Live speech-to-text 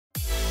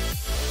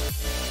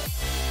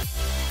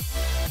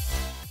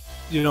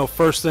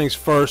first things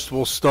first,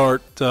 we'll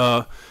start.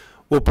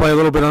 We'll play a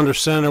little bit under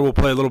center. We'll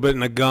play a little bit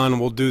in the gun.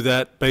 We'll do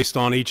that based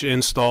on each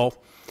install.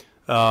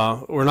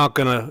 We're not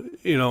gonna,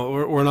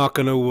 we're not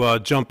gonna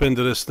jump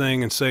into this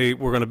thing and say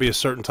we're going to be a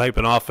certain type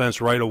of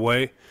offense right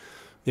away.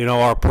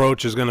 Our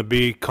approach is going to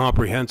be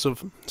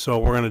comprehensive, so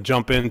we're going to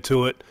jump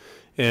into it,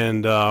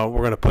 and we're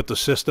going to put the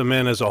system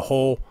in as a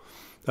whole.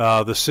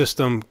 The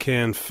system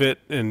can fit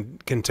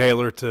and can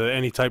tailor to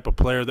any type of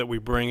player that we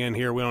bring in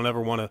here. We don't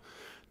ever want to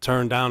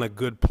turn down a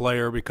good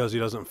player because he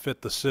doesn't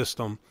fit the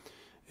system.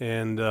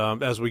 And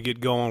as we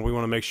get going, we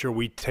want to make sure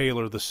we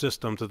tailor the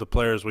system to the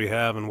players we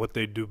have and what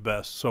they do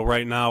best. So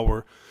right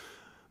now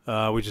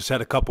we just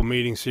had a couple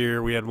meetings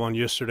here. We had one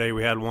yesterday.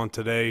 We had one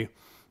today.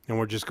 And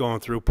we're just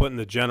going through putting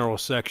the general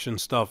section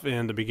stuff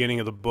in, the beginning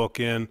of the book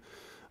in.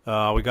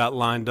 We got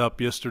lined up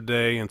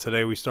yesterday, and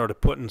today we started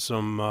putting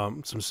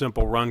some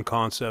simple run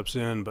concepts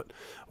in. But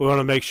we want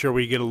to make sure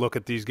we get a look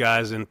at these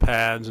guys in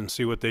pads and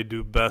see what they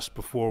do best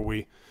before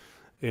we,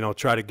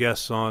 try to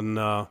guess on,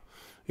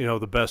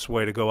 the best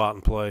way to go out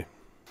and play.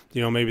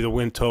 Maybe the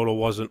win total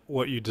wasn't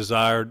what you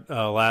desired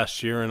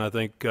last year, and I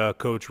think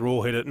Coach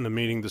Rule hit it in the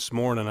meeting this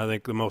morning. I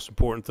think the most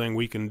important thing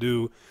we can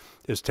do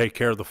is take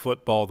care of the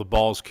football. The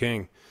ball's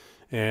king.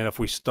 And if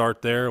we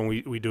start there and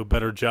we do a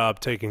better job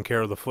taking care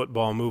of the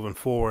football moving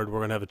forward, we're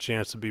going to have a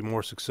chance to be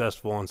more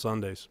successful on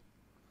Sundays.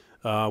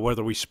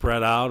 Whether we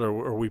spread out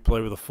or we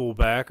play with a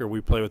fullback or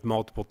we play with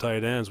multiple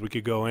tight ends, we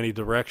could go any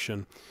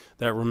direction.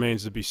 That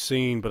remains to be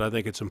seen, but I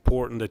think it's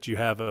important that you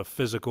have a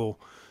physical,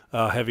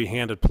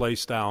 heavy-handed play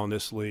style in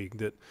this league,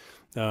 that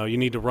you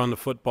need to run the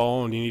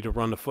football, and you need to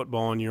run the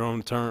football on your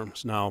own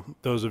terms. Now,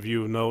 those of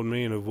you who know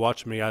me and who've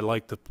watched me, I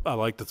like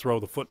to throw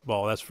the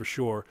football, that's for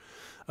sure.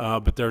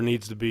 But there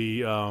needs to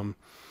be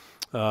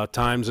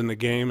times in the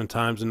game and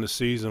times in the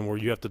season where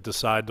you have to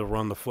decide to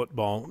run the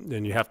football,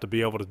 and you have to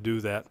be able to do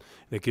that.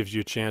 And it gives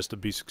you a chance to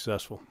be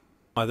successful.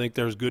 I think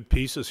there's good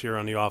pieces here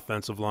on the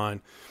offensive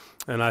line,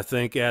 and I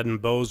think adding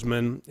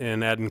Bozeman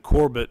and adding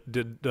Corbett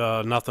did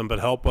nothing but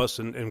help us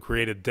and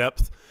created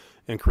depth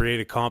and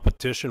created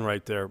competition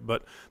right there.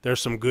 But there's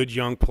some good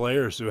young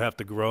players who have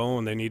to grow,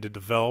 and they need to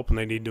develop, and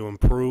they need to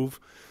improve.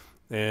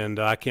 And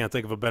I can't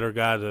think of a better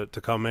guy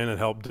to come in and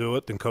help do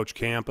it than Coach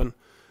Campen.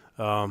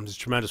 He's a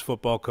tremendous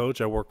football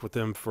coach. I worked with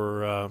him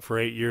for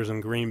 8 years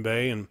in Green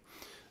Bay, and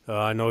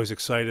I know he's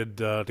excited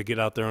to get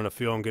out there on the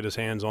field and get his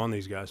hands on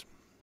these guys.